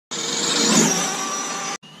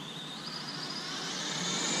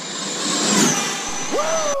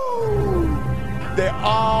they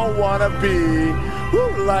all wanna be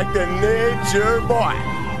like the nature boy.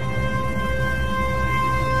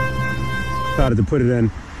 Decided to put it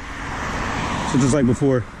in. So just like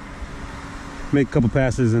before, make a couple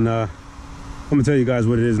passes, and I'm gonna tell you guys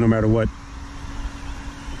what it is no matter what.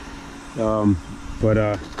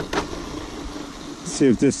 See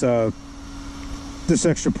if this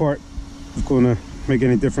extra part is gonna make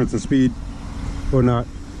any difference in speed or not.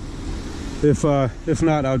 If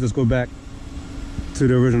not, I'll just go back to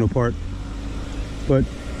the original part. But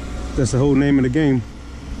that's the whole name of the game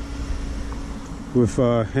with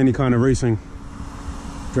any kind of racing,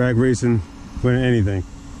 drag racing, with anything.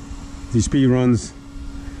 These speed runs,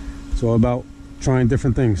 it's all about trying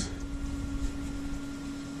different things.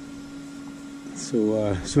 So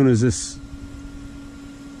as soon as this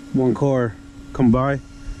one car come by,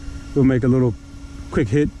 we'll make a little quick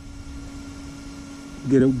hit,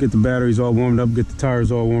 get the batteries all warmed up, get the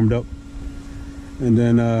tires all warmed up, and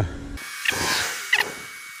then of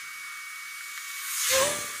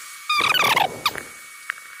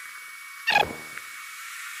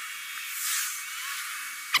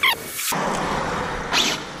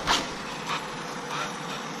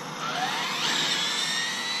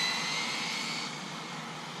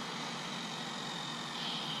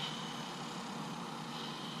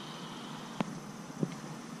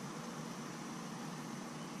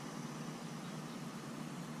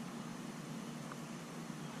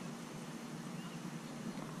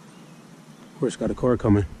course got a car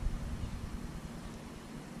coming.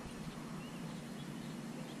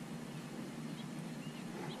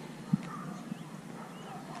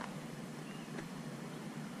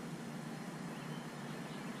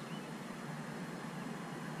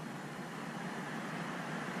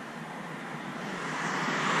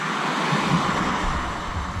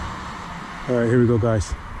 All right, here we go,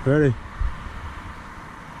 guys. Ready?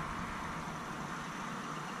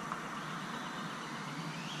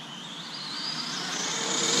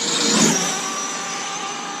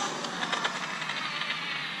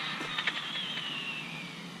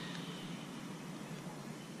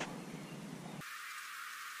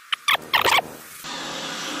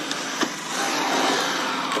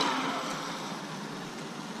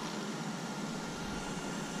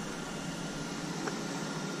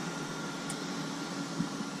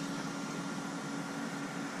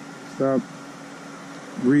 Stop,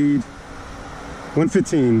 read,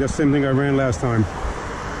 115, that's the same thing I ran last time.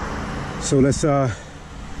 So let's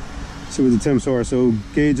see what the temps are. So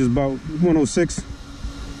gauge is about 106,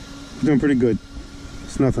 doing pretty good,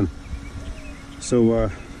 it's nothing. So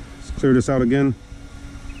let's clear this out again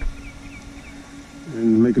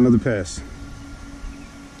and make another pass.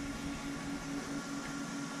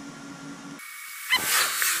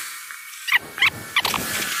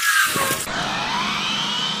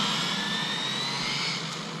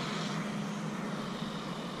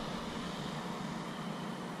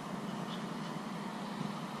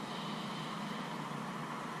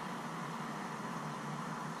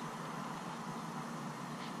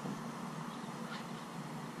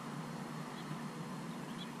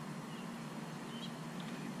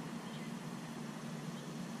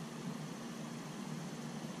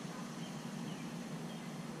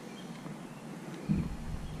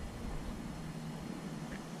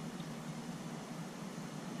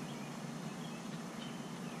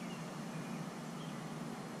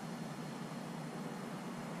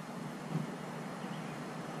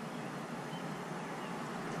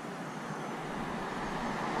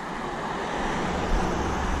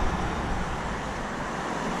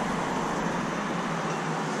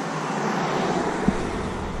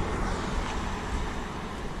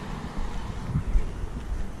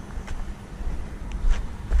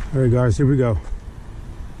 All right, guys, here we go.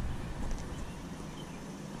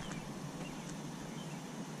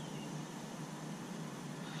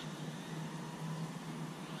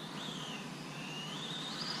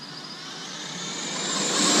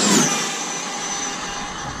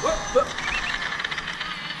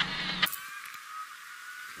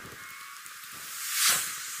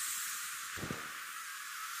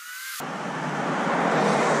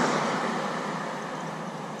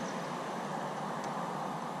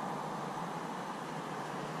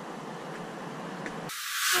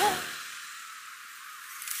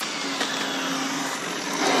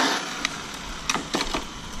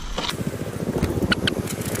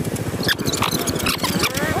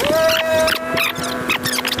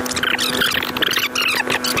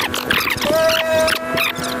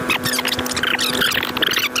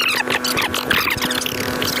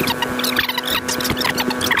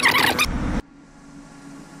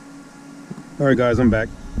 All right, guys, I'm back.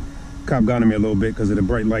 cop got on me a little bit because of the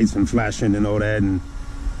bright lights and flashing and all that, and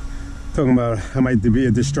talking about I might be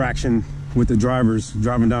a distraction with the drivers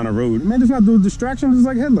driving down the road. Man, it's not those distractions, it's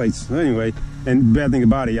like headlights. Anyway, and bad thing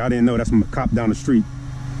about it, I didn't know that's a cop down the street.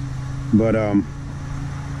 But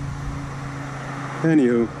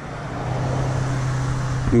anywho,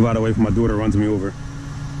 move out of the way for my daughter runs me over.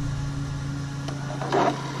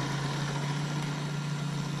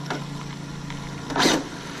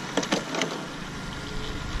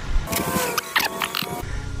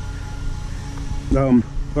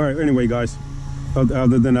 All right, anyway, guys,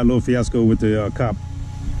 other than that little fiasco with the cop,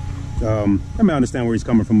 I mean, I understand where he's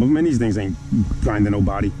coming from, but man, these things ain't grinding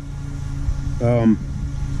nobody.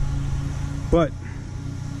 But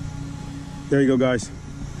there you go, guys.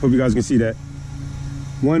 Hope you guys can see that.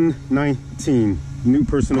 119, new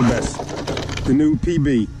personal best, the new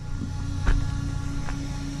PB.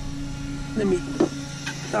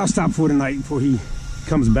 I'll stop for tonight before he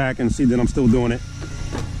comes back and see that I'm still doing it.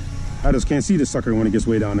 I just can't see the sucker when it gets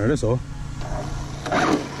way down there, that's all.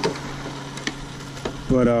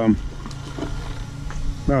 But I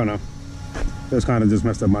don't know, that's kind of just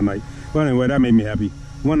messed up my night. But anyway, that made me happy.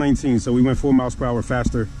 119, so we went 4 miles per hour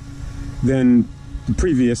faster than the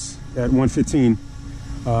previous at 115.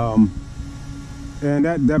 And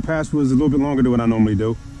that pass was a little bit longer than what I normally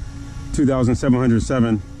do.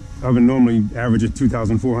 2,707. I've been normally averaging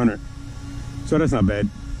 2,400, so that's not bad.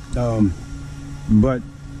 But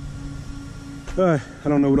I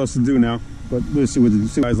don't know what else to do now, but let's see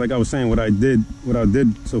guys, like I was saying, what I did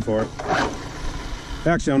so far.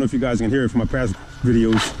 Actually, I don't know if you guys can hear it from my past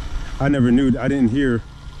videos. I didn't hear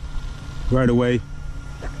right away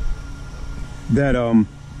that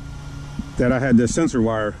that I had the sensor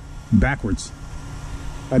wire backwards.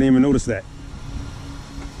 I didn't even notice that,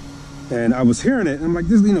 and I was hearing it, and I'm like,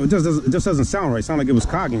 this, it just doesn't sound right. It sounded like it was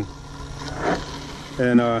cogging,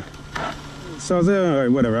 and so I was like, all right,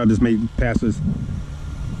 whatever, I'll just make passes.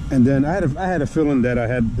 And then I had a feeling that I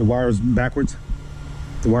had the wire backwards.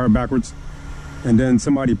 And then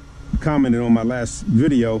somebody commented on my last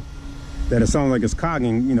video that it sounded like it's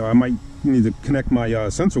cogging. I might need to connect my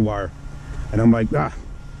sensor wire. And I'm like, that's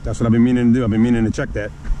what I've been meaning to do. I've been meaning to check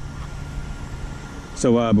that.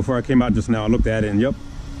 So before I came out just now, I looked at it, and yep,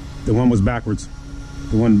 the one was backwards.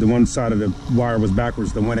 The one side of the wire was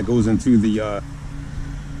backwards. The one that goes into the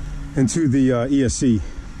ESC,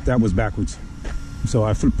 that was backwards. So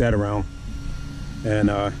I flipped that around and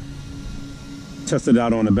tested it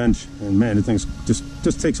out on the bench, and man, the thing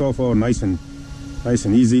just takes off all nice and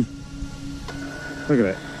easy. Look at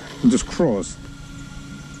that, it just crawls.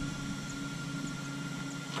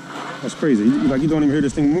 That's crazy. Like, you don't even hear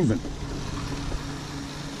this thing moving.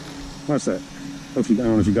 What's that? I don't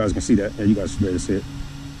know if you guys can see that. Yeah, you guys should be able to see it.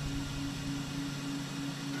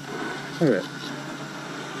 Look at that.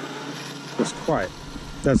 It's quiet.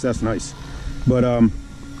 That's nice. But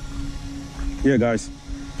yeah, guys,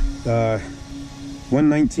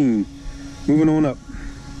 119, moving on up.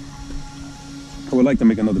 I would like to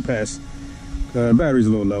make another pass. Battery's a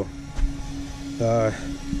little low, but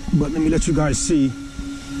let me let you guys see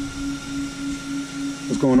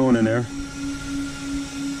what's going on in there.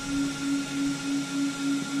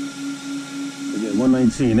 Again,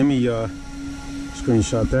 119. Let me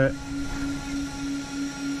screenshot that.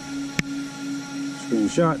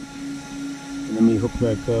 Screenshot. And let me hook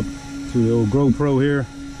back up to the old GoPro here.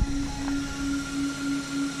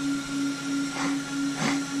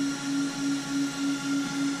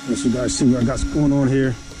 Let you guys see what I got going on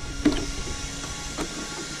here.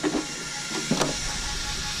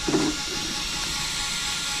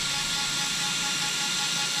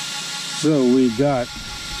 So we got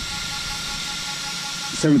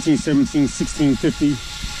 17, 17, 16, 50. You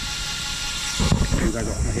guys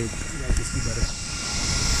off my head. You guys can see better.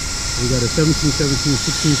 We got a 17, 17,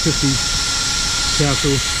 16, 50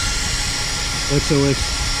 Castle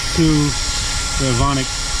XOX2 Avonic.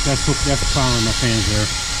 That's powering my fans there.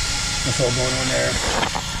 That's all going on there.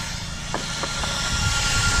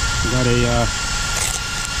 We got a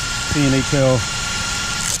CNHL.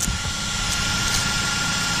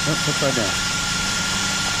 Oh, upside down.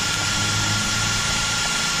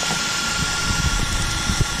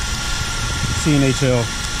 CNHL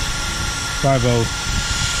 5.0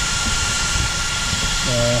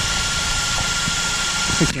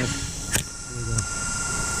 6S. There we go.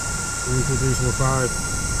 1, 2, 3, 4, 5,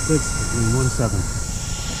 6, and 1, 7.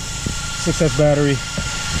 6S battery.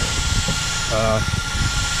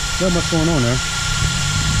 Not much going on there.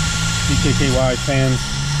 BKKY fans.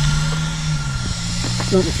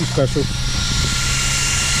 Nothing too special.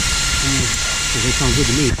 They sound good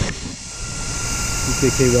to me.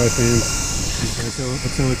 BKKY fans.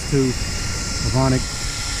 XLX2 Avonic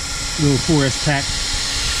little 4S pack,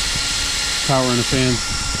 power in the fans,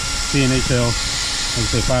 CNHL, like I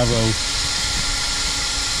say 5.0,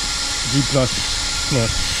 G++,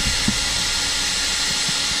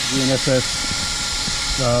 GNSS.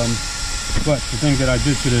 But the thing that I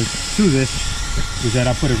did to this is that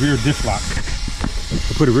I put a rear diff lock.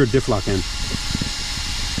 I put a rear diff lock in,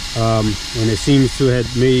 and it seems to have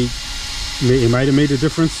it might have made a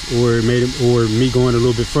difference, or me going a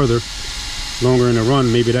little bit further, longer in the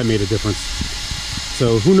run, maybe that made a difference.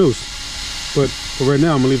 So who knows? But for right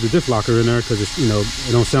now, I'm gonna leave the diff locker in there because it's, you know,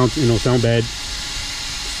 it don't sound bad.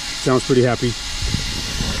 Sounds pretty happy.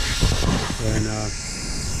 And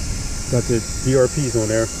got the DRPs on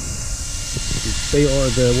there. They are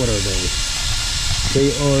the, what are they? They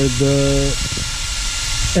are the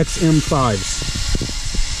XM5s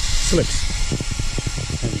slicks.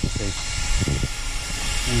 As you can see.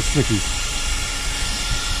 And the slickies.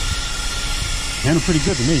 Handle pretty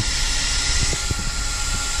good to me.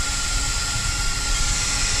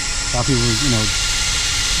 A lot of people, you know,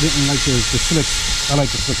 didn't like the slicks. I like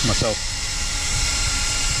the slicks myself.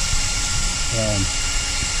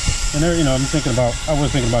 And there, you know, I was thinking about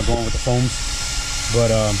going with the foams, but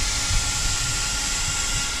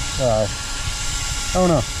I don't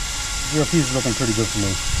know. DRP is looking pretty good for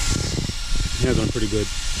me. Yeah, doing pretty good.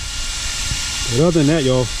 But other than that,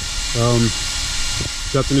 y'all,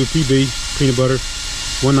 got the new PB peanut butter,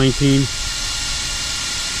 119.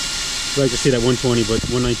 I'd like to see that 120, but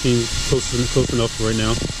 119 close enough right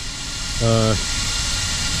now.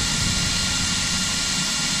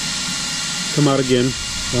 Come out again.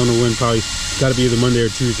 I don't know when. Probably got to be either Monday or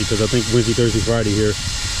Tuesday, because I think Wednesday, Thursday, Friday here.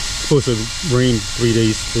 It's supposed to rain 3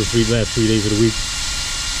 days, last 3 days of the week.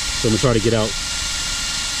 So I'm gonna try to get out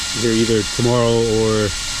here either tomorrow or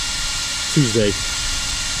Tuesday.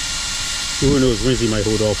 Who knows? Wednesday might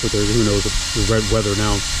hold off with Thursday. Who knows? The red weather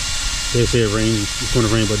now. They say it rains. It's going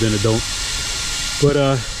to rain, but then it don't. But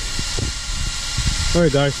all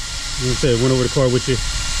right, guys. Like I said, went over the car with you.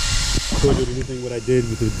 Showed you anything what I did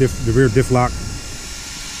with the rear diff lock.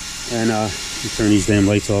 And you turn these damn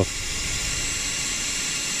lights off.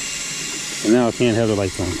 And now I can't have the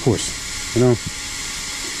lights on, of course. You know.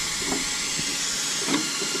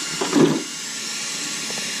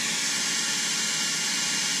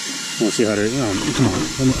 Let's see how they're, come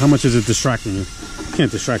on, how much is it distracting you? Can't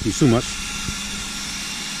distract you too much.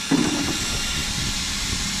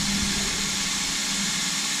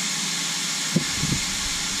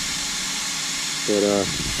 But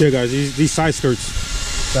yeah, guys, these side skirts,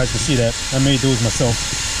 you guys can see that I made those myself.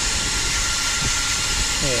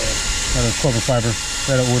 Out of carbon fiber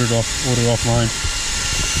that I ordered offline.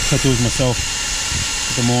 Cut those myself,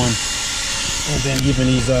 put them on, and then even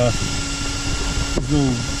these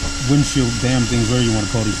little windshield damn things, whatever you want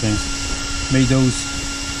to call these things, made those,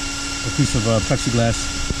 a piece of plexiglass.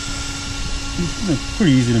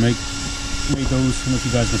 Pretty easy to make. Made those. I don't know if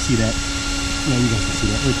you guys can see that. Yeah, you guys can see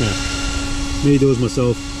that right there. Made those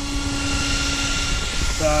myself.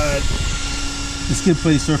 The skid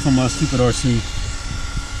plates are from Stupid RC.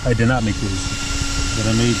 I did not make those, but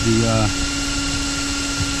I made the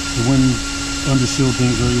wind undershield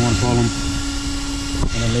things, whatever you want to call them,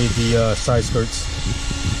 and I made the side skirts,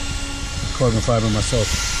 carbon fiber myself.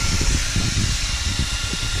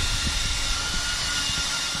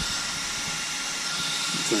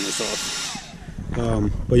 Turn this off.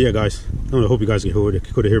 But yeah, guys, I hope you guys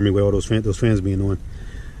could hear me with all those fans being on.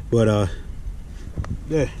 But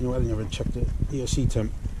yeah, you know, I didn't ever check the ESC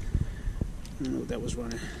temp. I don't know what that was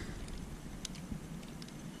running.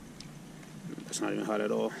 That's not even hot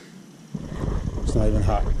at all. It's not even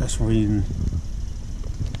hot. That's reading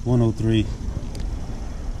 103.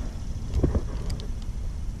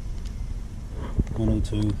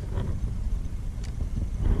 102.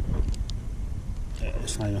 Yeah,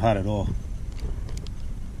 it's not even hot at all.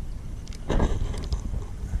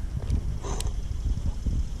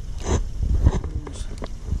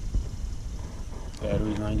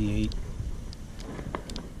 Battery 98.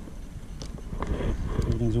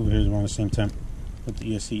 Everything's over here is around the same temp. With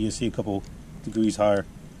the ESC a couple degrees higher.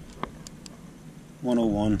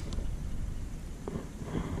 101.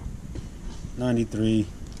 93.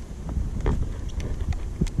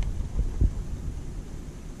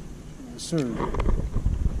 Yes, sir.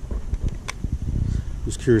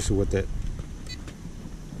 Just curious of what that.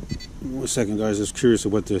 1 second, guys. Just curious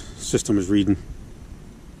of what the system is reading.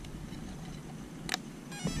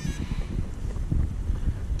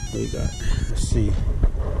 What we got? Let's see.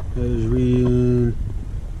 That is reading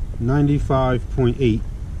 95.8,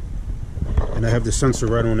 and I have the sensor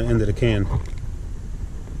right on the end of the can.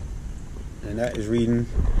 and that is reading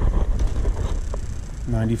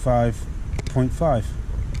 95.5.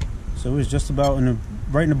 So it's just about in the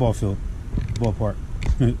right in the ballpark.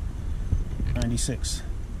 96,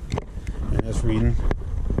 and that's reading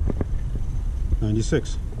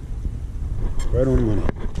 96. Right on the money.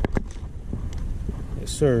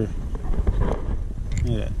 Yes, sir. Look at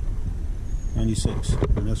that. 96,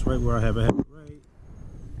 and that's right where I have it. Right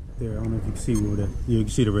there. I don't know if you can see where that. You can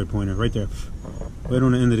see the red pointer right there. Right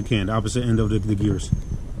on the end of the can, the opposite end of the gears.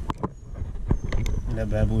 And that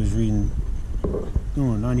bad boy is reading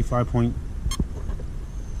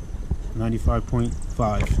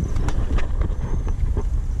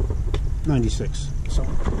 95.5. 96. So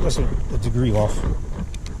that's a degree off.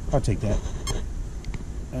 I'll take that.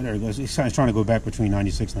 And there it goes. It's trying to go back between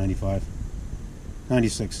 96 and 95.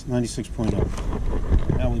 96.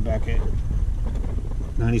 96.0. Now we back at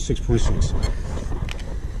 96.6.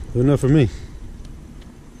 Good enough for me.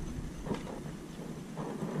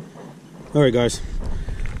 Alright guys.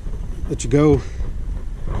 Let you go.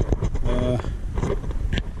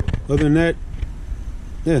 Other than that,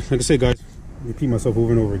 yeah, like I said guys, repeat myself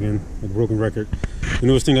over and over again, like a broken record. The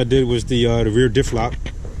newest thing I did was the rear diff lock,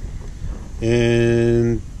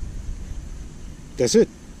 and that's it.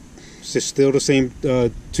 It's still the same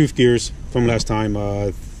tooth gears from last time.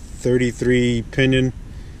 33 pinion,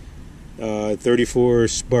 34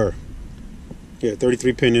 spur. Yeah,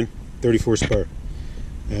 33 pinion, 34 spur,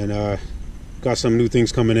 and got some new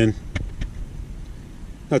things coming in.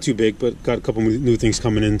 Not too big, but got a couple new things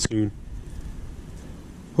coming in soon.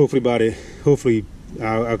 Hopefully I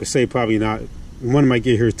could say probably not. One might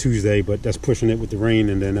get here Tuesday, but that's pushing it with the rain,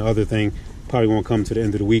 and then the other thing probably won't come to the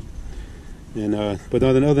end of the week. And but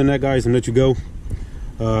other than that, guys, I'm gonna let you go.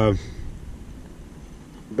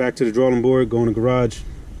 Back to the drawing board, go in the garage,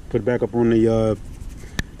 put it back up on the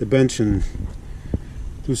bench, and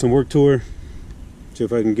do some work tour. See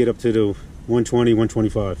if I can get up to the 120,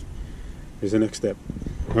 125. Is the next step.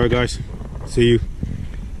 All right, guys. See you.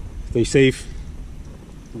 Stay safe.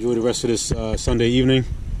 Enjoy the rest of this Sunday evening.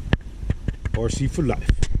 RC for life.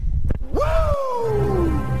 Woo!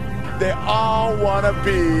 They all wanna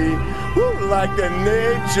be like the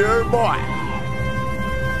nature boy.